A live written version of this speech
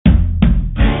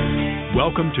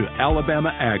Welcome to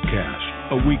Alabama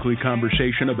AgCast, a weekly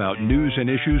conversation about news and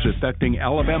issues affecting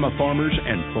Alabama farmers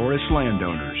and forest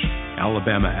landowners.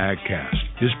 Alabama AgCast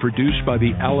is produced by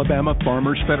the Alabama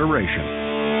Farmers Federation.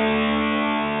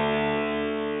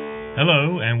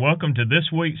 Hello, and welcome to this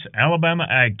week's Alabama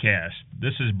AgCast.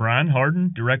 This is Brian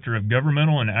Harden, Director of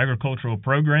Governmental and Agricultural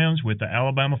Programs with the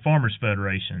Alabama Farmers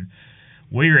Federation.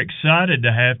 We are excited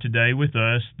to have today with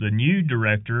us the new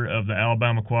Director of the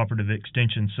Alabama Cooperative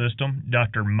Extension System,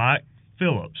 Dr. Mike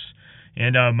Phillips.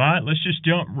 And Mike, let's just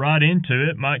jump right into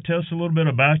it. Mike, tell us a little bit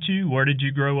about you. Where did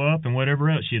you grow up, and whatever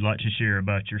else you'd like to share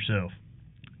about yourself.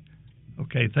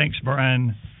 Okay, thanks,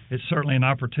 Brian. It's certainly an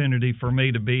opportunity for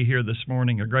me to be here this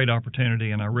morning, a great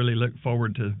opportunity, and I really look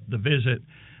forward to the visit.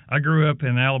 I grew up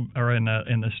in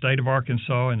the state of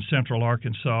Arkansas, in central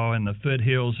Arkansas, in the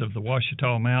foothills of the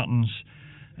Ouachita Mountains,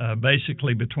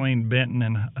 basically between Benton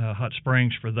and Hot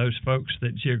Springs for those folks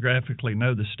that geographically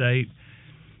know the state.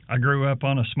 I grew up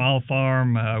on a small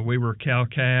farm. We were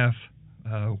cow-calf,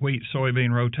 wheat,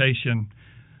 soybean rotation.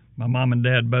 My mom and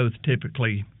dad both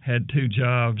typically had two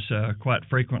jobs quite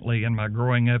frequently in my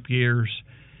growing up years.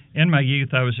 In my youth,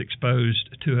 I was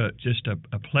exposed to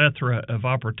a plethora of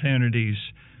opportunities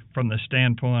from the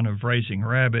standpoint of raising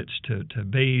rabbits to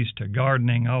bees to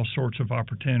gardening, all sorts of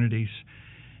opportunities.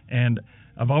 And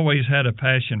I've always had a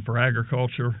passion for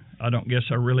agriculture. I don't guess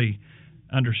I really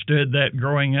understood that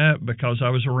growing up because I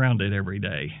was around it every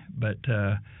day. But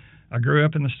I grew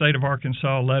up in the state of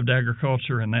Arkansas, loved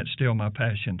agriculture, and that's still my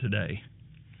passion today.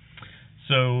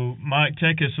 So, Mike,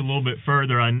 take us a little bit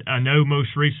further. I know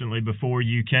most recently, before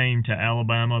you came to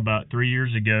Alabama about 3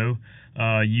 years ago,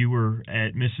 you were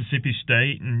at Mississippi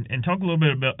State, and talk a little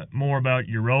bit more about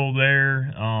your role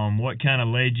there. What kind of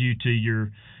led you to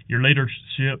your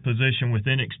leadership position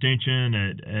within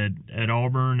Extension at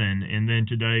Auburn, and then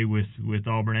today with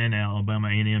Auburn and Alabama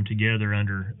A&M together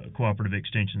under a cooperative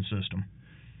extension system.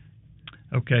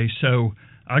 Okay, so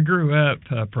I grew up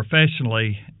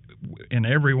professionally in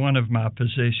every one of my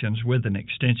positions with an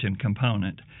extension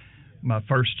component. My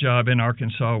first job in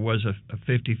Arkansas was a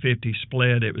 50-50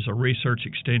 split. It was a research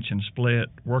extension split,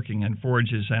 working in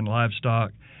forages and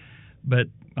livestock. But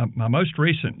my most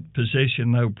recent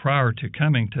position, though, prior to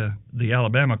coming to the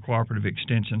Alabama Cooperative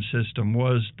Extension System,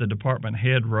 was the department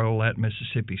head role at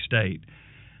Mississippi State.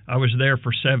 I was there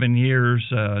for 7 years.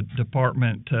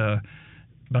 Department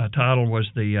by title was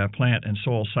the Plant and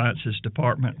Soil Sciences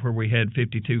Department, where we had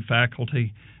 52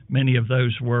 faculty. Many of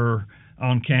those were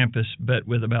on campus, but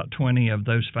with about 20 of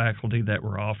those faculty that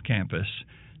were off campus.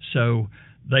 So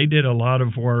they did a lot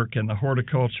of work in the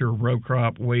horticulture, row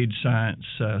crop, weed science,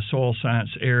 soil science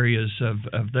areas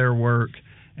of their work,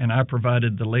 and I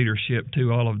provided the leadership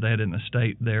to all of that in the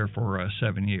state there for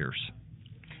 7 years.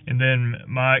 And then,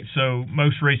 Mike, so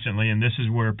most recently, and this is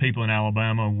where people in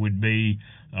Alabama would be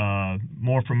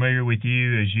more familiar with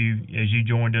you as you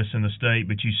joined us in the state,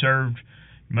 but you served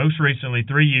most recently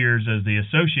 3 years as the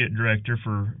Associate Director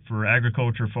for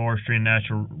Agriculture, Forestry, and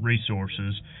Natural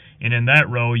Resources. And in that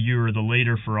role, you were the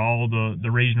leader for all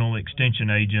the regional extension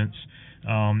agents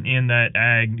in that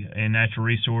ag and natural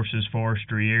resources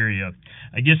forestry area.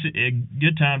 I guess a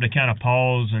good time to kind of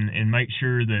pause and make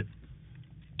sure that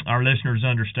our listeners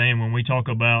understand when we talk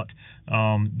about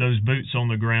those boots on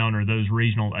the ground or those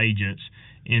regional agents.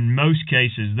 In most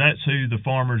cases, that's who the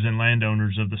farmers and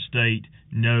landowners of the state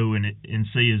know and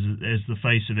see as the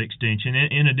face of extension.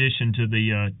 In addition to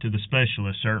the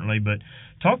specialists, certainly. But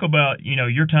talk about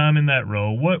your time in that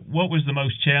role. What was the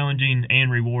most challenging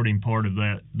and rewarding part of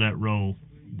that role,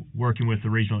 working with the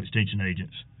regional extension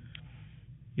agents?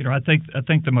 I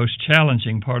think the most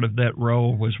challenging part of that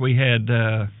role was we had,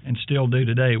 and still do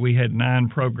today, we had 9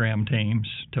 program teams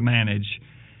to manage,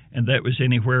 and that was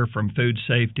anywhere from food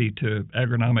safety to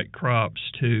agronomic crops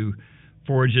to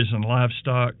forages and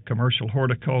livestock, commercial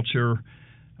horticulture,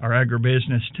 our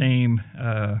agribusiness team,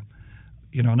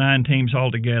 9 teams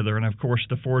altogether, and of course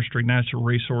the forestry natural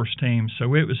resource team.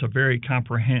 So it was a very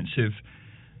comprehensive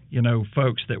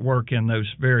folks that work in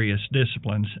those various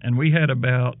disciplines. And we had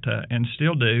about, and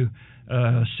still do,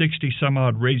 60 some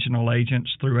odd regional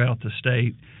agents throughout the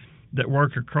state that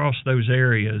work across those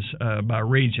areas by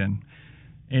region,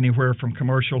 anywhere from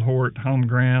commercial hort, home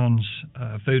grounds,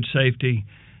 food safety.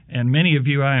 And many of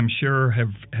you, I am sure,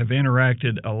 have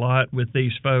interacted a lot with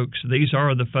these folks. These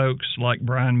are the folks, like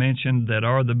Brian mentioned, that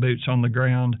are the boots on the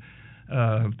ground.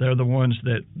 They're the ones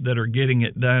that are getting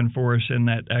it done for us in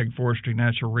that ag, forestry,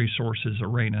 natural resources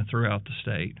arena throughout the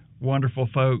state. Wonderful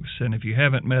folks, and if you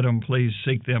haven't met them, please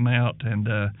seek them out and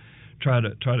try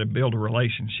to build a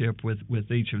relationship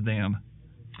with each of them.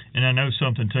 And I know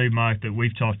something too, Mike, that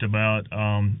we've talked about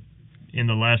in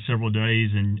the last several days,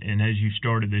 and as you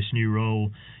started this new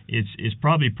role, it's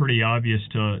probably pretty obvious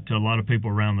to a lot of people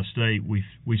around the state.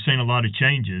 We've seen a lot of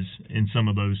changes in some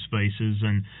of those spaces,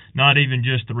 and not even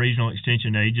just the regional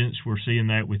extension agents. We're seeing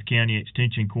that with county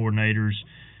extension coordinators.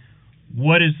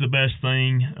 What is the best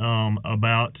thing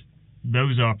about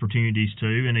those opportunities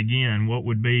too? And again, what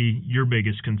would be your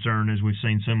biggest concern as we've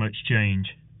seen so much change?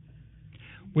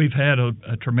 We've had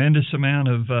a tremendous amount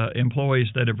of employees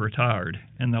that have retired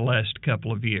in the last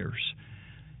couple of years.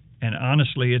 And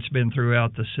honestly, it's been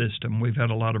throughout the system. We've had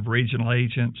a lot of regional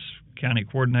agents, county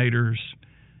coordinators,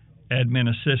 admin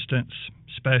assistants,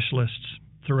 specialists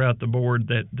throughout the board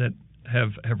that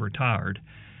have retired.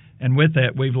 And with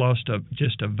that, we've lost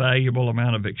just a valuable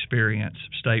amount of experience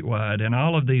statewide in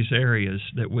all of these areas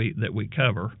that we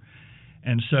cover.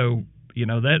 And so,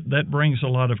 that brings a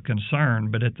lot of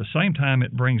concern, but at the same time,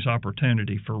 it brings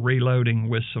opportunity for reloading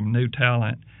with some new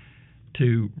talent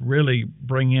to really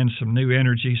bring in some new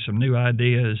energy, some new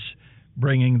ideas,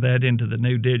 bringing that into the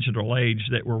new digital age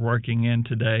that we're working in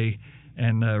today,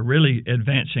 and really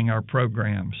advancing our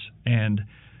programs. And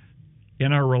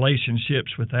in our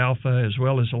relationships with Alpha, as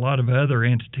well as a lot of other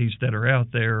entities that are out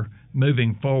there,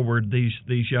 moving forward,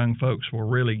 these young folks will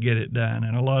really get it done,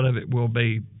 and a lot of it will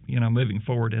be moving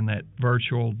forward in that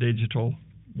virtual digital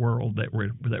world that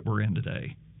we're in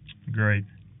today. Great.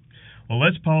 Well,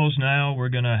 let's pause now. We're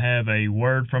going to have a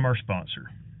word from our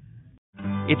sponsor.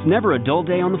 It's never a dull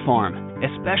day on the farm,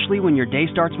 especially when your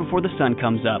day starts before the sun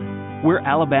comes up. We're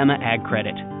Alabama Ag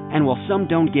Credit, and while some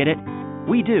don't get it,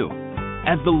 we do.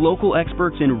 As the local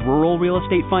experts in rural real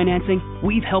estate financing,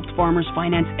 we've helped farmers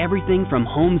finance everything from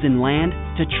homes and land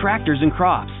to tractors and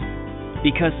crops.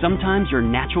 Because sometimes your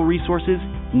natural resources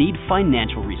need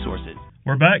financial resources.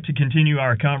 We're back to continue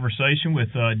our conversation with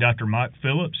Dr. Mike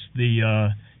Phillips, the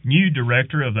new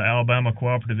director of the Alabama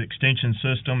Cooperative Extension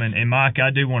System. And Mike, I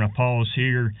do want to pause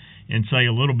here and say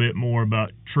a little bit more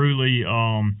about truly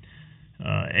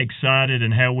excited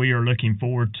and how we are looking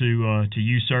forward to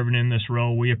you serving in this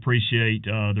role. We appreciate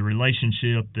the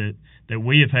relationship that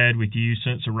we have had with you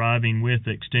since arriving with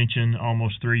Extension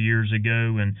almost 3 years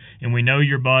ago, and we know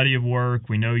your body of work,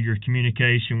 we know your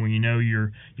communication, we know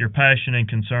your passion and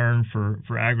concern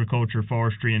for agriculture,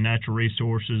 forestry, and natural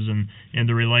resources, and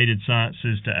the related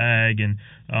sciences to ag,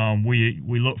 and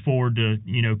we look forward to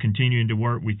continuing to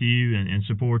work with you and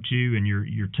support you and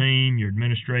your team, your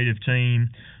administrative team,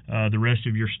 the rest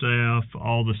of your staff,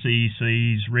 all the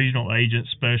CECs, regional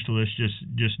agents, specialists,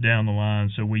 just down the line.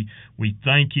 So we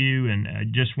thank you, and I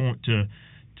just want to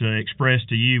express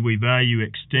to you we value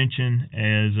Extension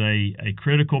as a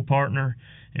critical partner,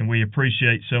 and we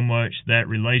appreciate so much that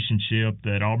relationship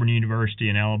that Auburn University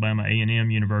and Alabama A&M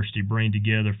University bring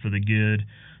together for the good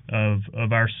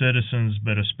of our citizens,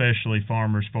 but especially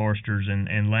farmers, foresters,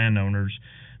 and landowners.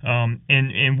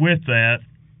 And with that,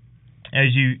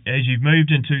 as you've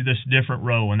moved into this different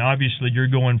role, and obviously you're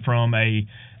going from a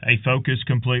focus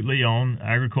completely on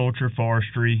agriculture,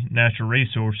 forestry, natural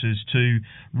resources to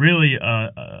really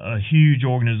a huge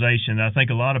organization. I think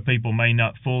a lot of people may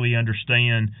not fully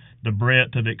understand the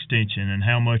breadth of Extension and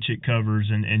how much it covers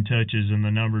and touches and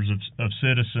the numbers of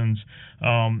citizens.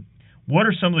 What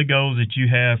are some of the goals that you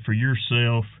have for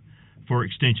yourself for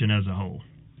Extension as a whole?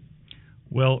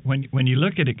 Well, when you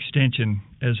look at Extension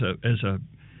as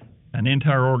an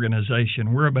entire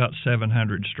organization, we're about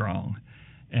 700 strong,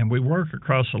 and we work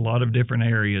across a lot of different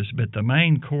areas, but the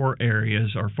main core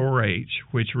areas are 4-H,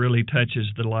 which really touches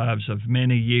the lives of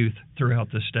many youth throughout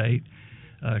the state.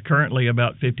 Currently,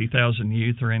 about 50,000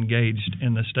 youth are engaged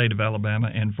in the state of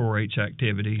Alabama in 4-H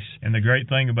activities. And the great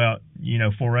thing about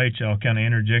 4-H, I'll kind of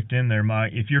interject in there,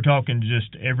 Mike. If you're talking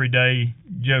just everyday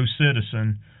Joe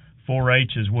citizen,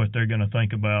 4-H is what they're going to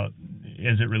think about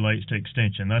as it relates to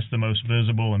Extension. That's the most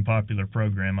visible and popular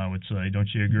program, I would say. Don't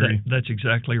you agree? That's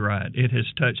exactly right. It has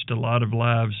touched a lot of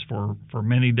lives for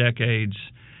many decades.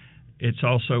 It's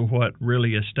also what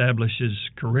really establishes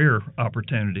career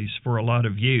opportunities for a lot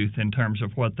of youth in terms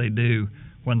of what they do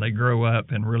when they grow up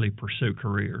and really pursue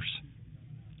careers.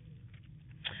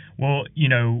 Well,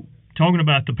 talking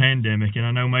about the pandemic, and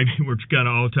I know maybe we're kind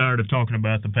of all tired of talking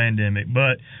about the pandemic,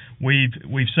 but we've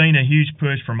seen a huge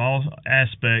push from all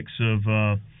aspects of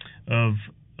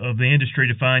the industry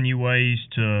to find new ways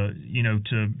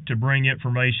to bring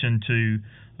information to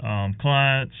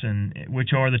clients, and which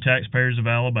are the taxpayers of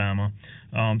Alabama.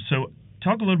 So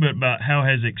talk a little bit about how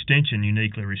has Extension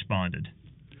uniquely responded?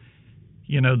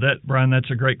 Brian,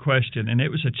 that's a great question, and it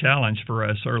was a challenge for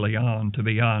us early on, to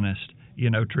be honest.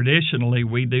 Traditionally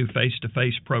we do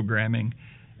face-to-face programming,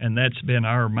 and that's been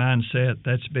our mindset.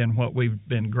 That's been what we've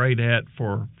been great at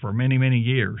for many, many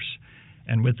years.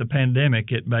 And with the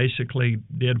pandemic, it basically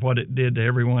did what it did to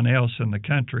everyone else in the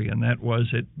country, and that was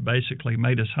it basically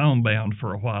made us homebound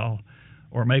for a while,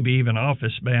 or maybe even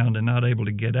office-bound and not able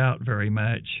to get out very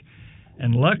much.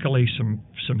 And luckily,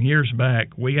 some years back,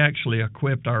 we actually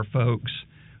equipped our folks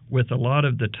with a lot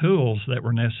of the tools that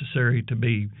were necessary to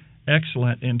be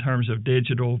excellent in terms of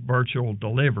digital virtual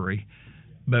delivery.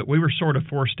 But we were sort of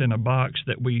forced in a box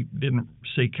that we didn't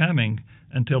see coming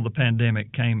until the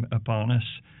pandemic came upon us.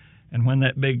 And when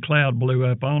that big cloud blew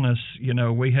up on us,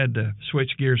 we had to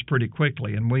switch gears pretty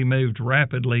quickly, and we moved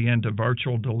rapidly into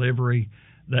virtual delivery.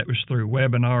 That was through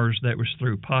webinars, that was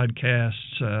through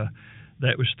podcasts,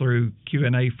 that was through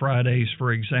Q&A Fridays,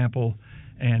 for example.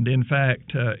 And in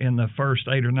fact, in the first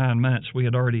 8 or 9 months, we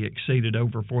had already exceeded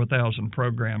over 4,000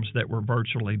 programs that were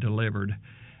virtually delivered.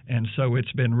 And so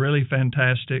it's been really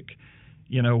fantastic.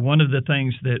 One of the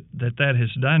things that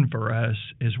has done for us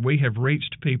is we have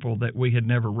reached people that we had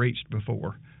never reached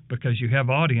before, because you have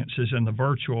audiences in the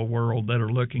virtual world that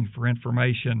are looking for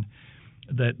information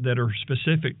that are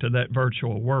specific to that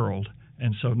virtual world.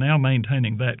 And so now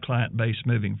maintaining that client base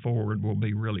moving forward will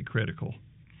be really critical.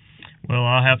 Well,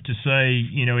 I have to say,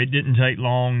 it didn't take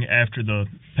long after the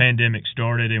pandemic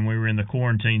started and we were in the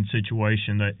quarantine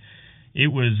situation that it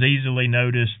was easily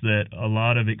noticed that a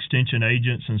lot of extension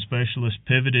agents and specialists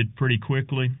pivoted pretty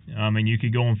quickly. I mean, you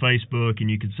could go on Facebook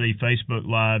and you could see Facebook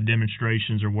Live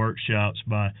demonstrations or workshops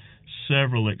by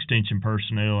several extension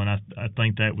personnel, and I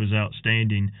think that was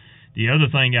outstanding. The other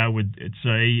thing I would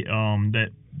say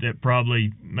that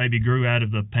probably maybe grew out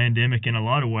of the pandemic in a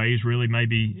lot of ways really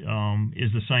maybe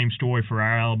is the same story for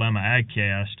our Alabama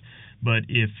AgCast. But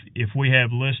if we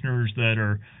have listeners that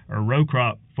are row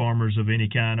crop farmers of any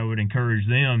kind, I would encourage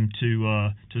them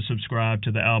to subscribe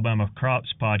to the Alabama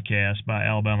Crops podcast by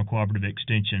Alabama Cooperative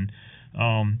Extension.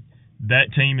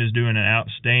 That team is doing an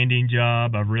outstanding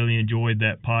job. I've really enjoyed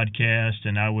that podcast,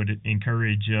 and I would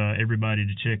encourage everybody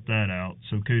to check that out.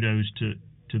 So kudos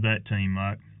to that team,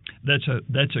 Mike.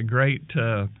 That's a great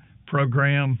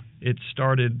program. It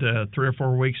started 3 or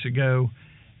 4 weeks ago.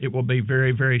 It will be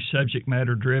very, very subject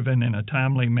matter driven in a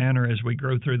timely manner as we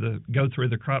go through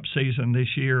the crop season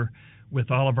this year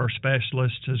with all of our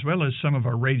specialists as well as some of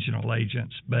our regional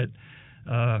agents. But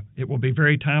it will be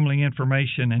very timely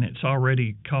information, and it's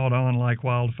already caught on like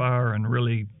wildfire, and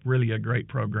really, really a great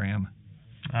program.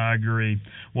 I agree.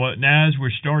 Well, now as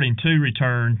we're starting to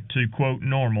return to, quote,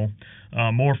 normal,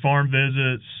 more farm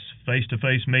visits,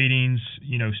 face-to-face meetings,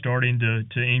 starting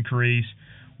to increase,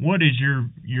 what is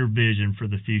your vision for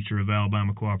the future of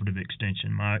Alabama Cooperative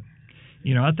Extension, Mike?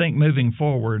 I think moving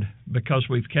forward, because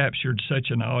we've captured such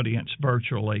an audience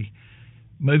virtually,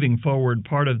 moving forward,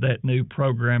 part of that new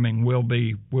programming will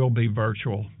be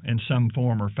virtual in some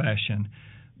form or fashion.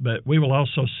 But we will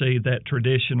also see that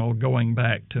traditional going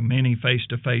back to many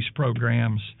face-to-face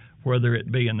programs, whether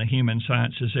it be in the human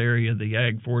sciences area, the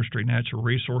ag, forestry, natural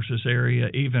resources area,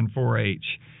 even 4-H.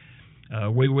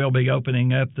 We will be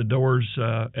opening up the doors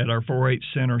at our 4-H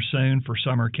center soon for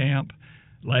summer camp.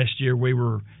 Last year we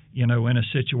were, in a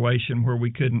situation where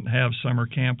we couldn't have summer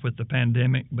camp with the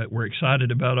pandemic, but we're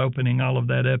excited about opening all of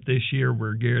that up this year.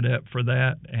 We're geared up for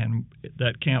that, and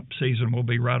that camp season will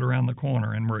be right around the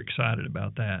corner, and we're excited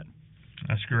about that.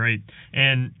 That's great.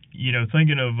 And,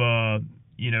 thinking of,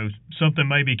 something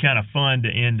maybe kind of fun to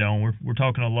end on, we're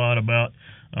talking a lot about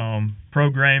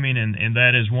programming, and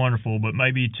that is wonderful, but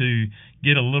maybe to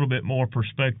get a little bit more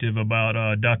perspective about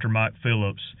Dr. Mike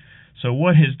Phillips. So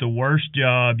what is the worst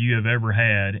job you have ever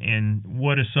had, and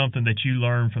what is something that you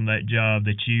learned from that job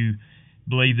that you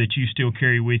believe that you still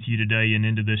carry with you today and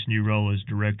into this new role as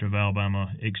Director of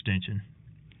Alabama Extension?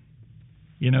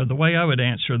 The way I would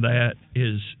answer that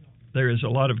is there is a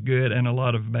lot of good and a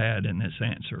lot of bad in this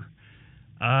answer.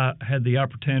 I had the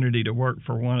opportunity to work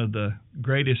for one of the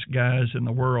greatest guys in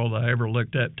the world I ever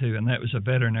looked up to, and that was a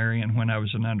veterinarian when I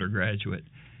was an undergraduate.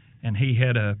 And he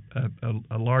had a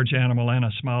large animal and a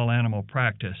small animal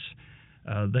practice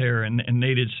there and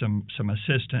needed some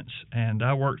assistance. And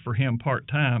I worked for him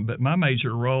part-time, but my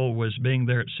major role was being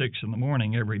there at 6 in the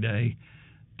morning every day,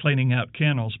 cleaning out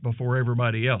kennels before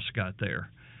everybody else got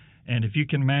there. And if you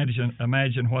can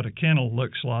imagine what a kennel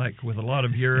looks like with a lot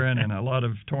of urine and a lot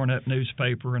of torn-up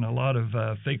newspaper and a lot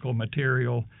of fecal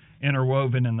material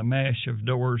interwoven in the mesh of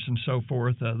doors and so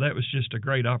forth, that was just a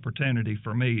great opportunity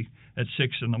for me at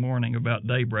 6 in the morning about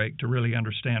daybreak to really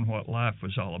understand what life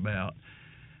was all about.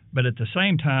 But at the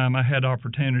same time, I had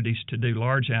opportunities to do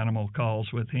large animal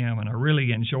calls with him, and I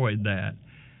really enjoyed that.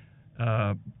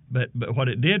 But what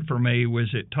it did for me was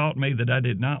it taught me that I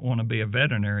did not want to be a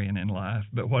veterinarian in life.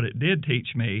 But what it did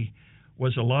teach me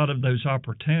was a lot of those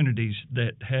opportunities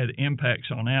that had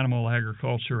impacts on animal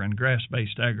agriculture and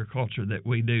grass-based agriculture that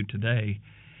we do today.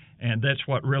 And that's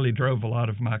what really drove a lot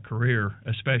of my career,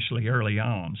 especially early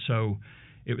on. So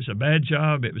it was a bad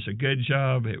job. It was a good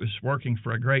job. It was working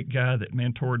for a great guy that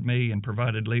mentored me and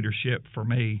provided leadership for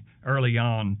me early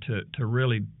on to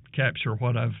really capture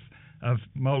what I've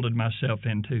molded myself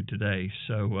into today.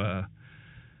 So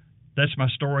that's my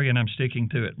story, and I'm sticking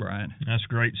to it, Brian. That's a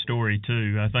great story,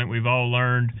 too. I think we've all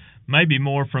learned maybe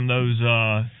more from those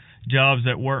jobs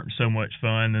that weren't so much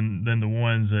fun than the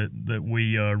ones that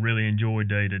we really enjoy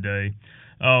day to day.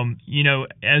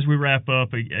 As we wrap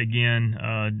up again,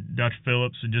 Dr.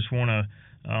 Phillips, I just want to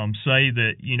say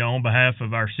that, on behalf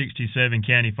of our 67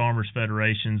 county farmers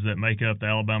federations that make up the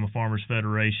Alabama Farmers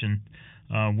Federation,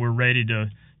 we're ready to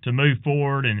move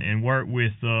forward and work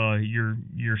with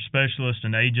your specialists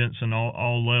and agents in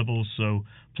all levels. So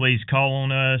please call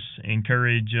on us,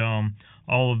 encourage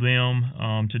all of them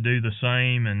to do the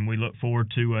same, and we look forward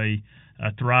to a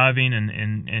thriving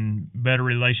and better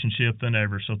relationship than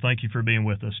ever. So thank you for being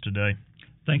with us today.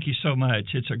 Thank you so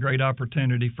much. It's a great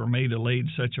opportunity for me to lead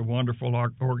such a wonderful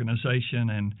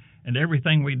organization, and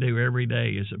everything we do every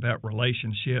day is about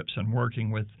relationships and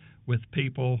working with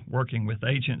people, working with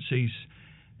agencies.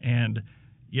 And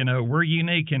we're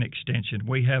unique in Extension.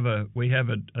 We have a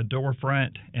door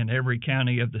front in every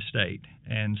county of the state,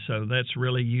 and so that's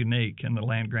really unique in the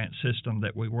land grant system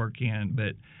that we work in.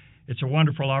 But it's a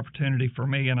wonderful opportunity for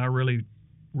me, and I really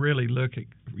look at,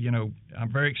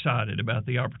 I'm very excited about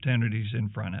the opportunities in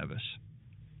front of us.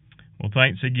 Well,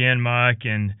 thanks again, Mike.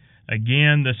 And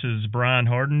again, this is Brian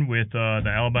Harden with the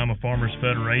Alabama Farmers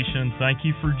Federation. Thank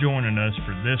you for joining us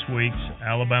for this week's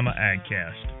Alabama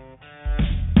AgCast.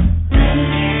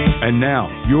 And now,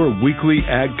 your weekly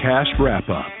AgCast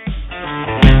wrap-up.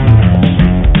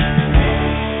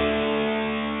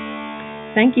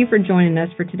 Thank you for joining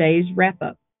us for today's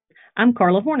wrap-up. I'm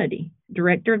Carla Hornady,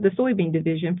 Director of the Soybean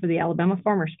Division for the Alabama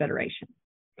Farmers Federation.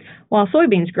 While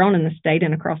soybeans grown in the state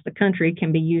and across the country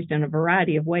can be used in a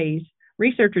variety of ways,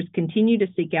 researchers continue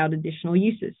to seek out additional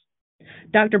uses.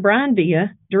 Dr. Brian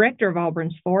Villa, Director of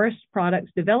Auburn's Forest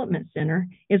Products Development Center,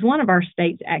 is one of our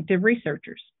state's active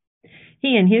researchers.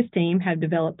 He and his team have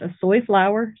developed a soy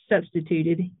flour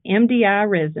substituted MDI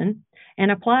resin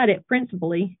and applied it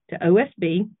principally to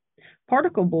OSB,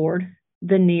 particle board,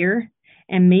 veneer,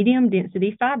 and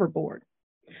medium-density fiberboard.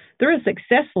 Through a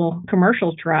successful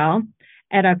commercial trial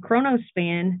at a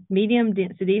Chronospan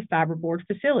medium-density fiberboard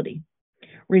facility,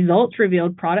 results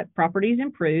revealed product properties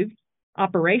improved,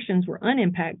 operations were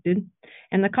unimpacted,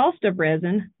 and the cost of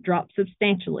resin dropped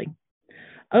substantially.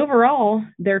 Overall,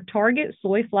 their target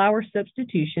soy flour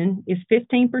substitution is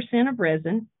 15% of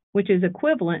resin, which is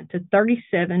equivalent to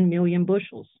 37 million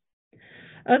bushels.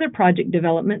 Other project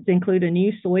developments include a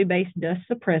new soy-based dust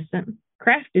suppressant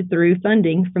crafted through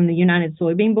funding from the United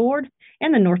Soybean Board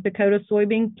and the North Dakota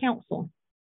Soybean Council.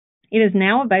 It is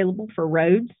now available for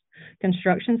roads,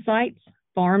 construction sites,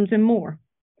 farms, and more.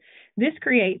 This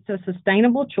creates a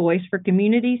sustainable choice for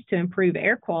communities to improve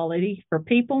air quality for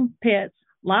people, pets,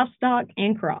 livestock,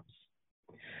 and crops.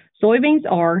 Soybeans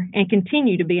are and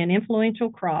continue to be an influential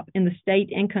crop in the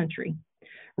state and country.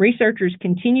 Researchers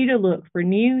continue to look for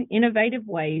new, innovative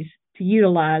ways to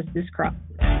utilize this crop.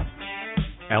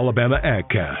 Alabama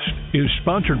AgCast is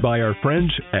sponsored by our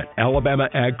friends at Alabama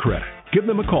Ag Credit. Give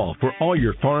them a call for all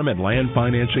your farm and land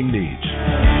financing needs.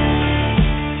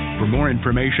 For more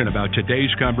information about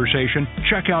today's conversation,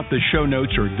 check out the show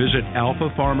notes or visit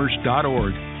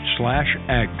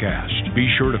alphafarmers.org/agcast. Be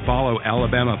sure to follow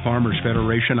Alabama Farmers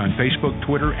Federation on Facebook,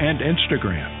 Twitter, and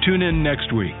Instagram. Tune in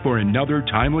next week for another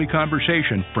timely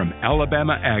conversation from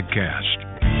Alabama AgCast.